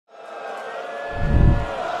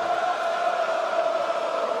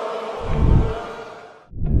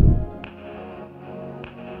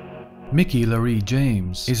Mickie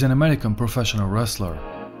James is an American professional wrestler.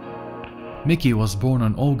 Mickie was born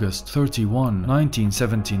on August 31,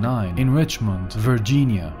 1979 in Richmond,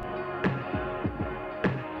 Virginia.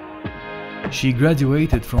 She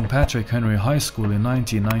graduated from Patrick Henry High School in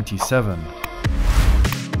 1997.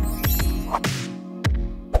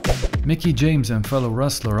 Mickie James and fellow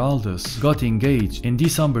wrestler Aldous got engaged in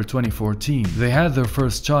December 2014. They had their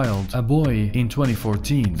first child, a boy, in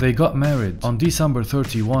 2014. They got married on December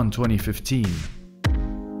 31, 2015.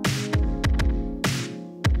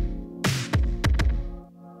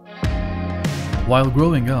 While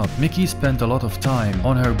growing up, Mickie spent a lot of time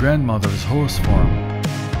on her grandmother's horse farm.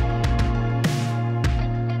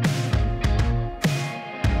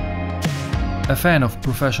 A fan of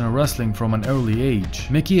professional wrestling from an early age,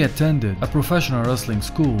 Mickie attended a professional wrestling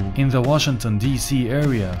school in the Washington, D.C.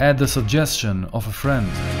 area at the suggestion of a friend.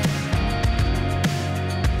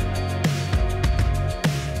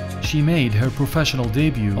 She made her professional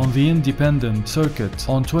debut on the independent circuit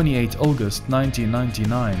on 28 August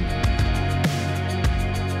 1999.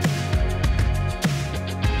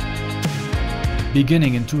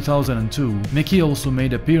 Beginning in 2002, Mickie also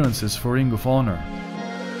made appearances for Ring of Honor.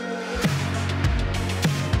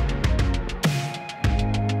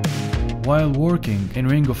 While working in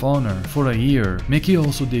Ring of Honor for a year, Mickie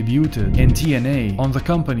also debuted in TNA on the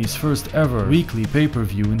company's first ever weekly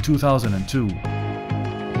pay-per-view in 2002.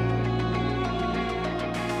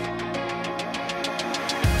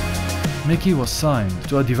 Mickie was signed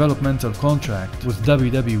to a developmental contract with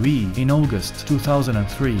WWE in August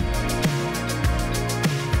 2003.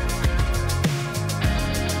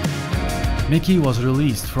 Mickie was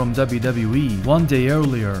released from WWE one day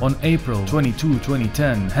earlier on April 22,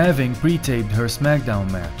 2010, having pre-taped her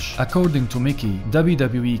SmackDown match. According to Mickie,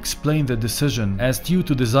 WWE explained the decision as due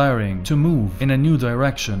to desiring to move in a new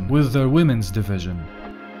direction with their women's division.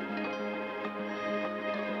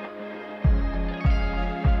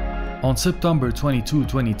 On September 22,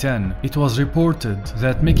 2010, it was reported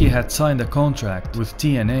that Mickie had signed a contract with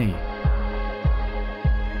TNA.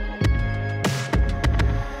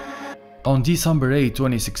 On December 8,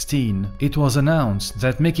 2016, it was announced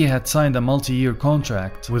that Mickie had signed a multi-year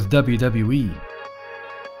contract with WWE.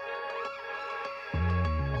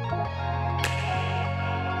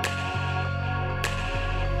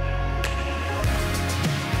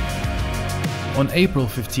 On April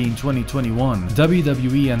 15, 2021,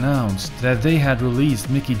 WWE announced that they had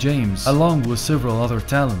released Mickie James along with several other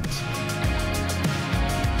talents.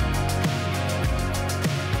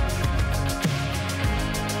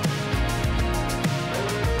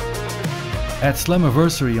 At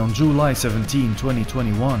Slammiversary on July 17,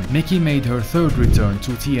 2021, Mickie made her third return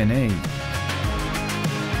to TNA.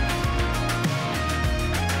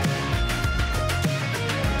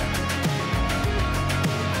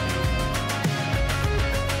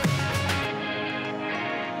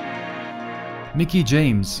 Mickie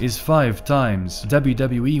James is 5 times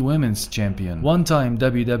WWE Women's Champion, 1-time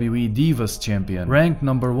WWE Divas Champion, ranked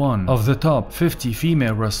number 1 of the top 50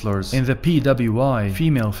 female wrestlers in the PWI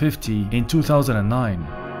Female 50 in 2009.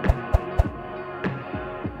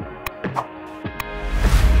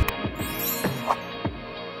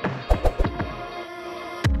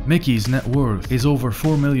 Mickie's net worth is over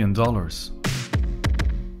 $4 million.